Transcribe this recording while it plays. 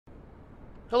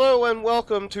Hello and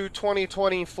welcome to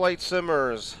 2020 Flight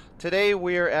Simmers. Today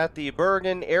we're at the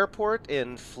Bergen Airport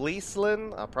in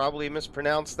Friesland. I probably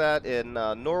mispronounced that in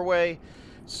Norway.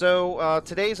 So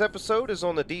today's episode is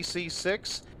on the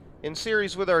Dc-6. In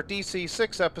series with our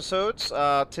Dc-6 episodes,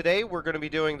 today we're going to be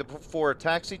doing the before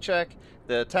taxi check,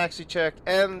 the taxi check,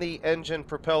 and the engine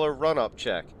propeller run-up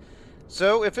check.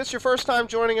 So if it's your first time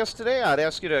joining us today, I'd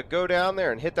ask you to go down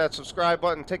there and hit that subscribe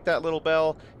button, tick that little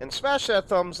bell, and smash that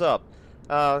thumbs up.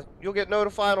 You'll get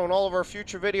notified on all of our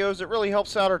future videos. It really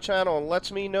helps out our channel and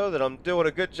lets me know that I'm doing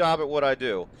a good job at what I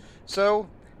do. So,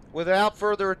 without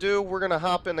further ado, we're going to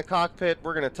hop in the cockpit,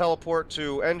 we're going to teleport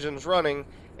to engines running,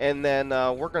 and then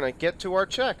we're going to get to our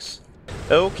checks.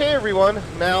 Okay everyone,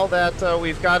 now that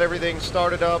we've got everything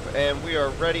started up and we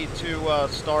are ready to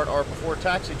start our before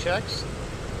taxi checks.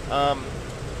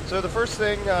 So the first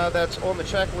thing that's on the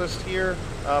checklist here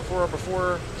for our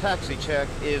before taxi check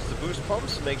is the boost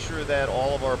pumps. Make sure that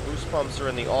all of our boost pumps are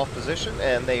in the off position,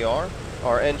 and they are.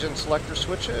 Our engine selector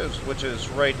switches, which is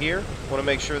right here. Want to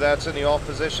make sure that's in the off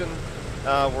position.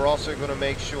 We're also going to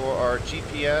make sure our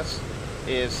GPS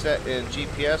is set in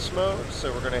GPS mode,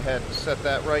 so we're going to head and set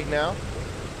that right now.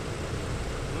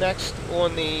 Next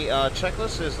on the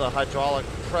checklist is the hydraulic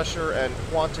pressure and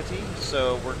quantity.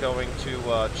 So we're going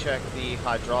to check the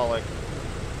hydraulic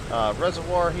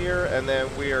reservoir here, and then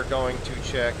we are going to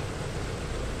check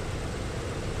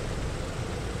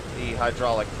the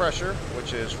hydraulic pressure,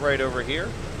 which is right over here.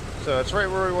 So it's right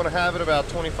where we want to have it, about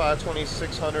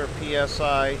 2,600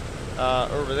 psi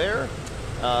over there.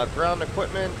 Ground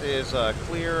equipment is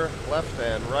clear left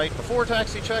and right. Before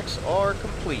taxi checks are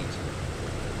complete.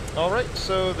 Alright,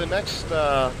 so the next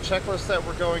checklist that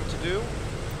we're going to do,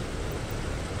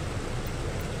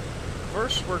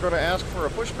 first we're going to ask for a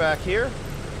pushback here.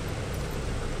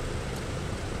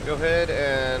 Go ahead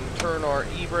and turn our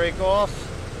e-brake off.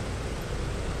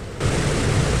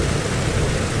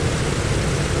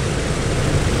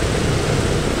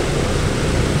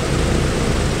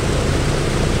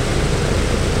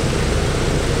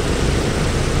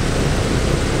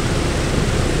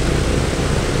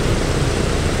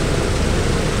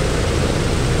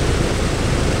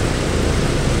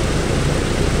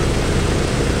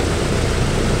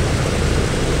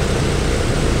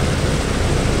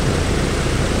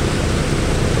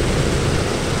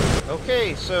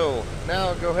 Okay, so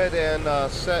now go ahead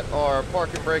and set our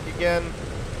parking brake again,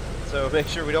 so make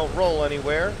sure we don't roll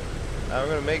anywhere. We're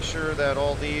going to make sure that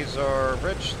all these are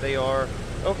rich. They are.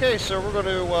 Okay, so we're going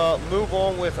to move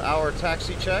on with our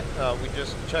taxi check. We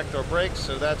just checked our brakes,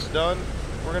 so that's done.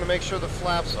 We're going to make sure the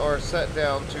flaps are set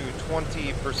down to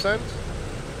 20%.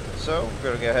 So we're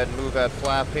going to go ahead and move that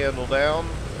flap handle down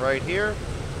right here,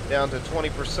 down to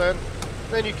 20%.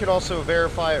 Then you can also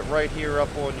verify it right here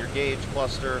up on your gauge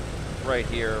cluster, right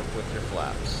here with your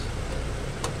flaps.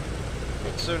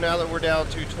 So now that we're down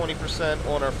to 20%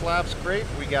 on our flaps, great.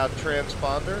 We got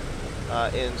transponder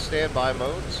in standby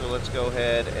mode, so let's go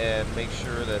ahead and make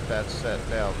sure that that's set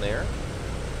down there.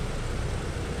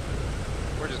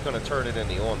 We're just going to turn it in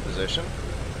the on position.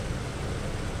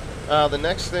 The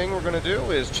next thing we're going to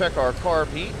do is check our carb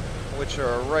heat, which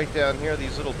are right down here,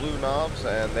 these little blue knobs,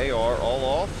 and they are all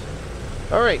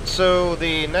off. Alright, so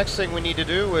the next thing we need to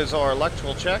do is our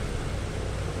electrical check.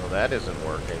 That isn't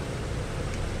working.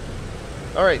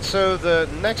 Alright, so the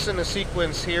next in the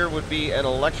sequence here would be an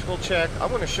electrical check. I'm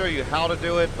going to show you how to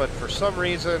do it, but for some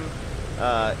reason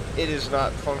it is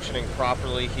not functioning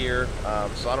properly here.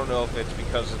 So I don't know if it's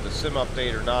because of the sim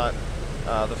update or not.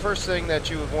 The first thing that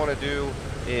you would want to do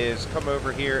is come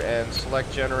over here and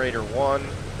select generator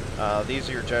 1. These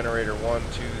are your generator 1,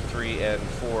 2, 3, and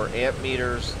 4 amp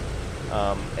meters.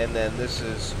 And then this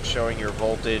is showing your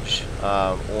voltage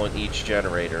on each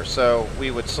generator. So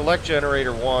we would select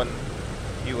generator 1,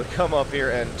 you would come up here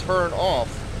and turn off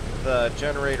the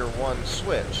generator 1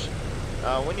 switch.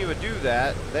 When you would do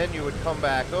that, then you would come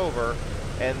back over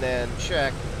and then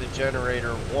check the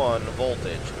generator 1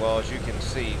 voltage. Well, as you can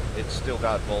see, it's still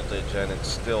got voltage and it's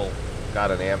still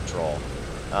got an amp draw.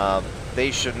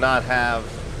 They should not have,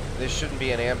 this shouldn't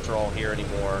be an amp draw here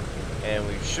anymore, and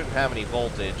we shouldn't have any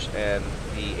voltage, and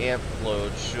the amp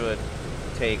load should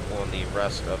take on the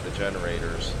rest of the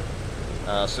generators.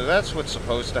 So that's what's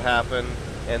supposed to happen,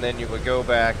 and then you would go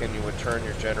back and you would turn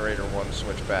your generator 1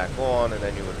 switch back on, and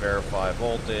then you would verify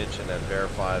voltage, and then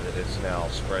verify that it's now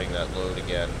spraying that load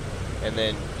again, and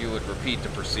then you would repeat the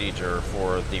procedure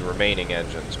for the remaining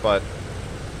engines. But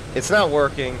it's not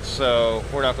working, so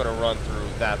we're not going to run through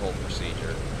that whole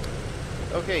procedure.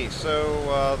 Okay,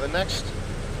 so the next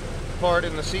part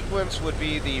in the sequence would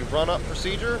be the run-up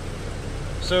procedure.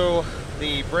 So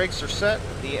the brakes are set,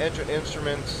 the engine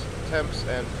instruments temps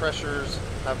and pressures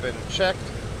have been checked.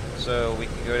 So we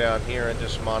can go down here and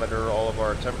just monitor all of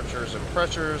our temperatures and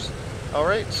pressures.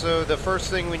 Alright, so the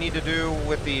first thing we need to do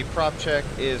with the prop check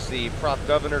is the prop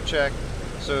governor check.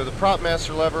 So the prop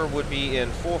master lever would be in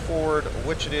full forward,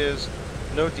 which it is.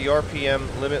 Note the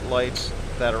RPM limit lights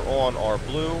that are on are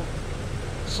blue.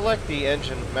 Select the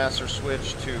engine master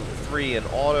switch to 3 in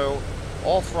auto.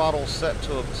 All throttles set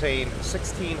to obtain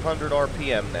 1600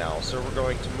 RPM now. So we're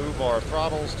going to move our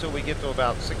throttles till we get to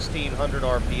about 1600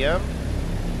 RPM.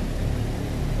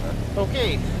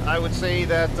 Okay, I would say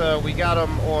that we got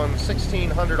them on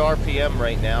 1600 RPM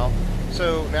right now.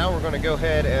 So now we're going to go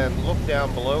ahead and look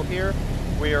down below here.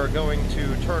 We are going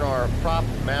to turn our prop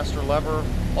master lever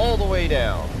all the way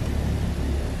down,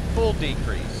 full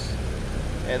decrease.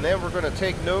 And then we're going to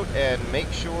take note and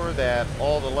make sure that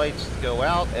all the lights go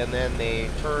out and then they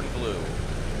turn blue.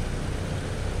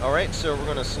 Alright, so we're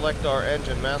going to select our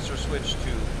engine master switch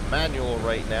to manual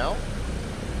right now.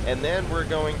 And then we're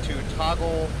going to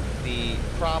toggle the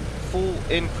prop full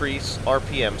increase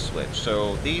RPM switch.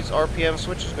 So these RPM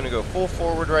switch is going to go full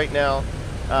forward right now.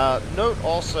 Note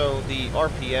also the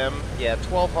RPM,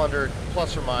 1200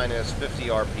 plus or minus 50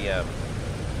 RPM.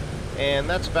 And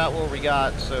that's about where we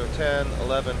got, so 10,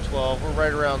 11, 12, we're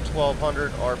right around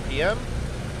 1200 RPM.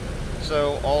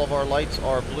 So all of our lights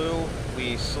are blue.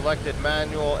 We selected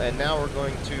manual, and now we're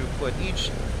going to put each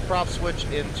prop switch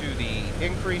into the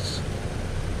increase.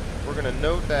 We're going to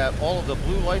note that all of the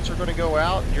blue lights are going to go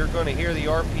out. You're going to hear the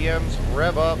RPMs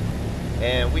rev up,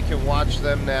 and we can watch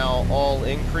them now all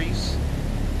increase.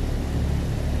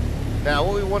 Now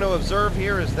what we want to observe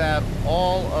here is that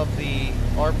all the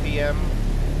RPMs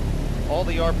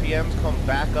come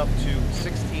back up to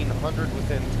 1600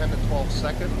 within 10 to 12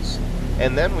 seconds.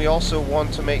 And then we also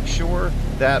want to make sure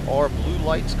that our blue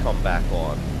lights come back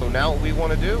on. So now what we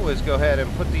want to do is go ahead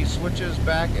and put these switches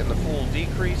back in the full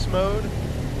decrease mode.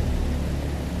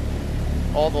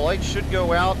 All the lights should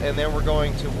go out, and then we're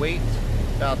going to wait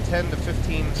about 10 to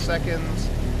 15 seconds,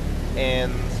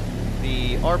 and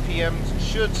the RPMs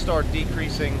should start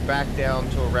decreasing back down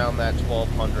to around that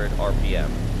 1200 RPM.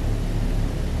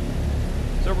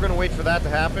 So we're going to wait for that to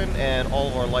happen and all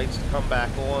of our lights to come back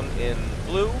on in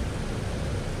blue.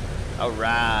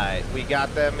 Alright, we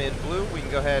got them in blue. We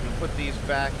can go ahead and put these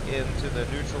back into the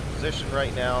neutral position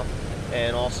right now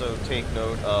and also take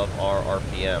note of our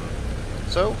RPM.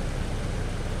 So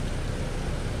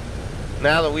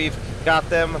now that we've got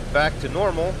them back to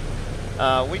normal,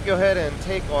 we go ahead and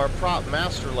take our prop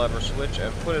master lever switch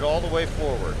and put it all the way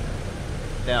forward.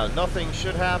 Now nothing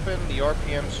should happen, the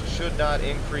RPMs should not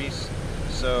increase,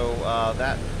 so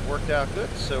that worked out good.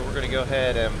 So we're going to go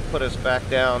ahead and put us back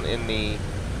down in the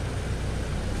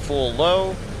full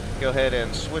low. Go ahead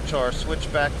and switch our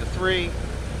switch back to 3,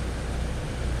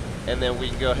 and then we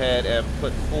can go ahead and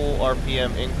put full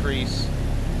RPM increase.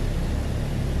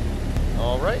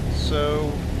 Alright,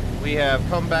 so we have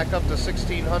come back up to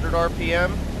 1600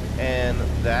 RPM, and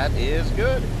that is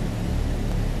good.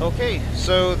 Okay,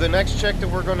 so the next check that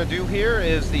we're going to do here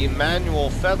is the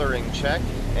manual feathering check,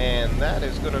 and that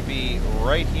is going to be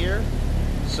right here.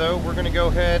 So we're going to go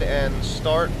ahead and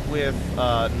start with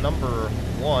number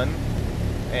 1,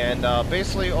 and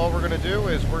basically all we're going to do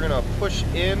is we're going to push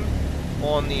in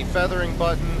on the feathering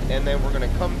button, and then we're going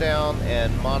to come down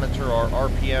and monitor our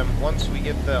RPM. Once we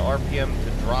get the RPM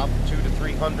to drop 200 to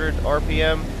 300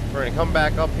 RPM, we're going to come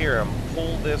back up here and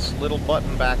pull this little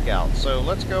button back out. So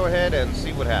let's go ahead and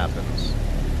see what happens.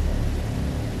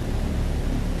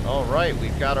 Alright,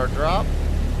 we've got our drop.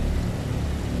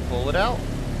 Pull it out.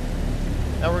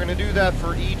 Now we're going to do that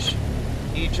for each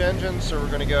engine, so we're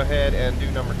going to go ahead and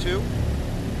do number 2.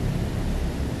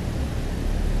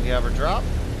 We have our drop.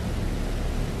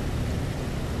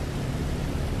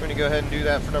 We're going to go ahead and do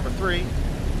that for number 3.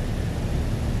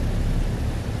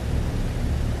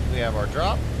 We have our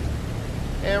drop.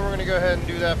 And we're going to go ahead and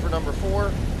do that for number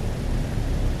 4.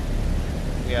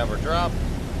 We have our drop.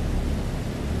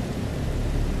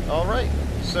 Alright,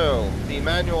 so the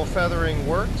manual feathering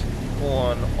worked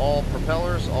on all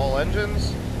propellers, all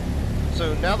engines.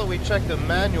 So now that we checked the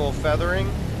manual feathering,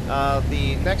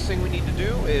 the next thing we need to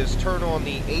do is turn on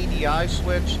the ADI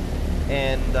switch,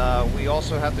 and we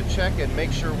also have to check and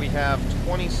make sure we have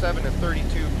 27 to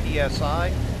 32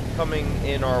 psi coming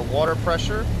in our water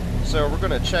pressure. So we're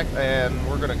going to check, and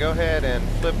we're going to go ahead and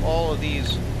flip all of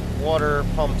these water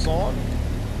pumps on,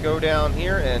 go down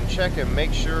here and check and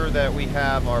make sure that we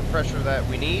have our pressure that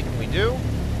we need. We do.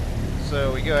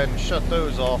 So we go ahead and shut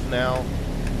those off now.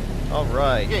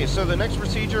 Alright, okay, so the next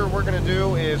procedure we're going to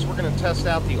do is we're going to test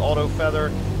out the auto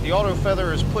feather. The auto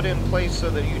feather is put in place so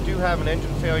that you do have an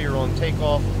engine failure on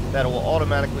takeoff that will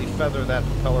automatically feather that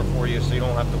propeller for you, so you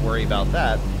don't have to worry about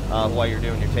that while you're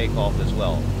doing your takeoff as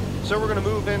well. So we're going to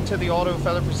move into the auto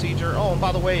feather procedure. Oh, and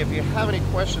by the way, if you have any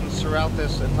questions throughout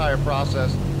this entire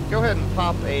process, go ahead and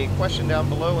pop a question down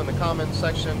below in the comments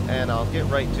section and I'll get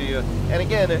right to you. And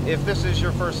again, if this is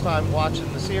your first time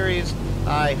watching the series,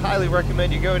 I highly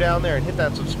recommend you go down there and hit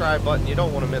that subscribe button. You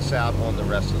don't want to miss out on the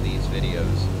rest of these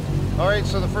videos. Alright,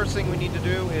 so the first thing we need to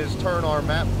do is turn our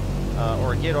map,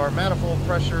 or get our manifold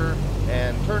pressure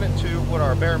and turn it to what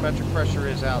our barometric pressure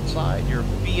is outside. Your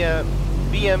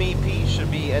BMEP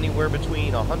should be anywhere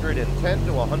between 110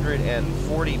 to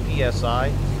 140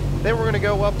 PSI. Then we're going to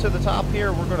go up to the top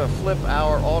here. We're going to flip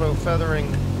our auto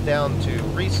feathering down to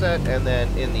reset and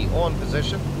then in the on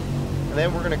position. And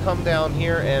then we're going to come down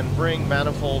here and bring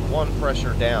manifold 1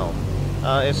 pressure down.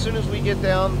 As soon as we get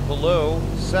down below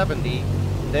 70,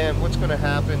 then what's going to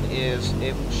happen is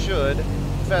it should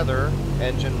feather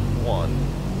engine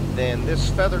 1. Then this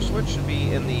feather switch should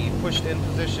be in the pushed in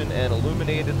position and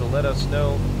illuminated to let us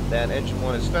know that engine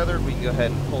 1 is feathered. We can go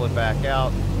ahead and pull it back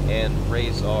out and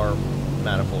raise our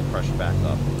manifold pressure back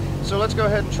up. So let's go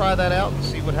ahead and try that out and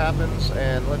see what happens,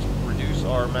 and let's reduce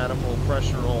our manifold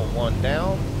pressure on 1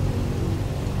 down.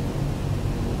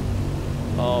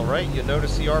 Alright, you'll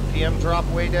notice the RPM drop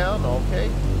way down.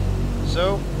 Okay,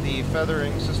 so the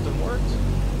feathering system worked.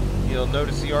 You'll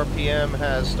notice the RPM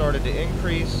has started to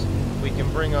increase. We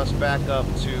can bring us back up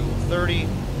to 30.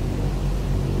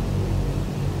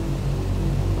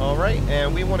 Alright,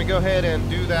 and we want to go ahead and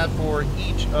do that for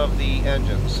each of the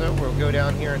engines. So we'll go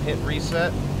down here and hit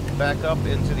reset, back up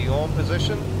into the on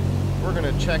position. We're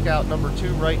going to check out number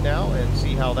 2 right now and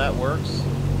see how that works.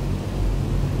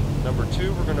 Number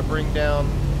 2, we're going to bring down,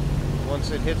 once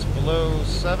it hits below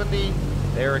 70,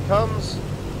 there it comes.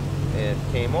 It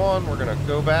came on. We're going to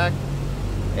go back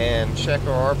and check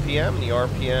our RPM. The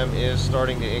RPM is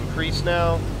starting to increase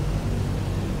now.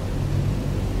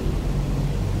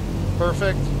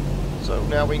 Perfect. So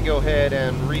now we can go ahead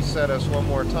and reset us one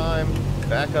more time.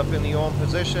 Back up in the on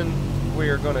position. We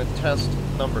are going to test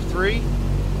number 3.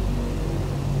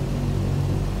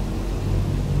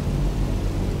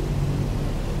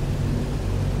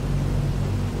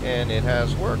 And it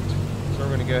has worked. So we're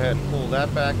going to go ahead and pull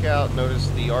that back out. Notice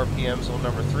the RPMs on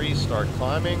number 3 start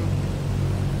climbing.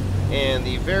 And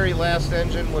the very last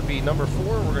engine would be number 4.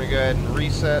 We're going to go ahead and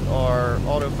reset our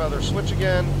auto feather switch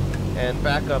again and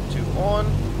back up to on.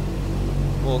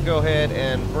 We'll go ahead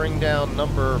and bring down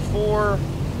number 4.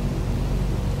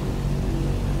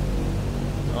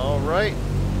 Alright,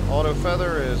 auto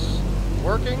feather is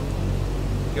working.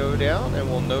 Go down and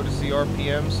we'll notice the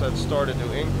RPMs have started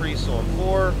to increase on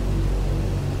 4.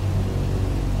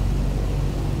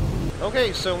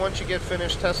 Okay, so once you get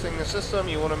finished testing the system,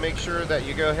 you want to make sure that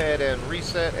you go ahead and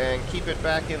reset and keep it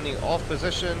back in the off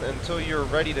position until you're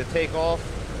ready to take off.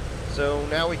 So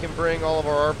now we can bring all of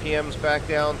our RPMs back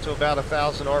down to about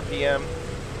 1,000 RPM.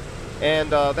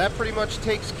 And that pretty much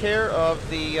takes care of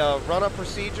the run-up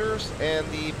procedures and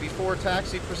the before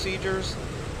taxi procedures.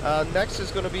 Next is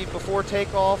going to be before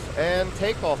takeoff and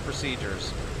takeoff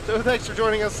procedures. So thanks for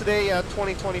joining us today at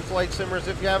 2020 Flight Simmers.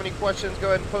 If you have any questions, go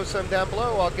ahead and post them down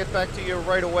below. I'll get back to you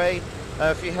right away.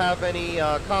 If you have any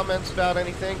comments about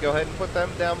anything, go ahead and put them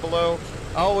down below.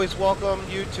 I always welcome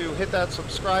you to hit that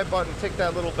subscribe button, tick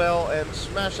that little bell, and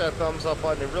smash that thumbs up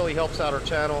button. It really helps out our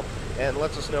channel and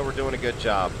lets us know we're doing a good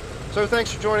job. So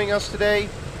thanks for joining us today.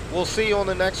 We'll see you on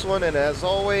the next one, and as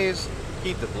always,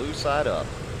 keep the blue side up.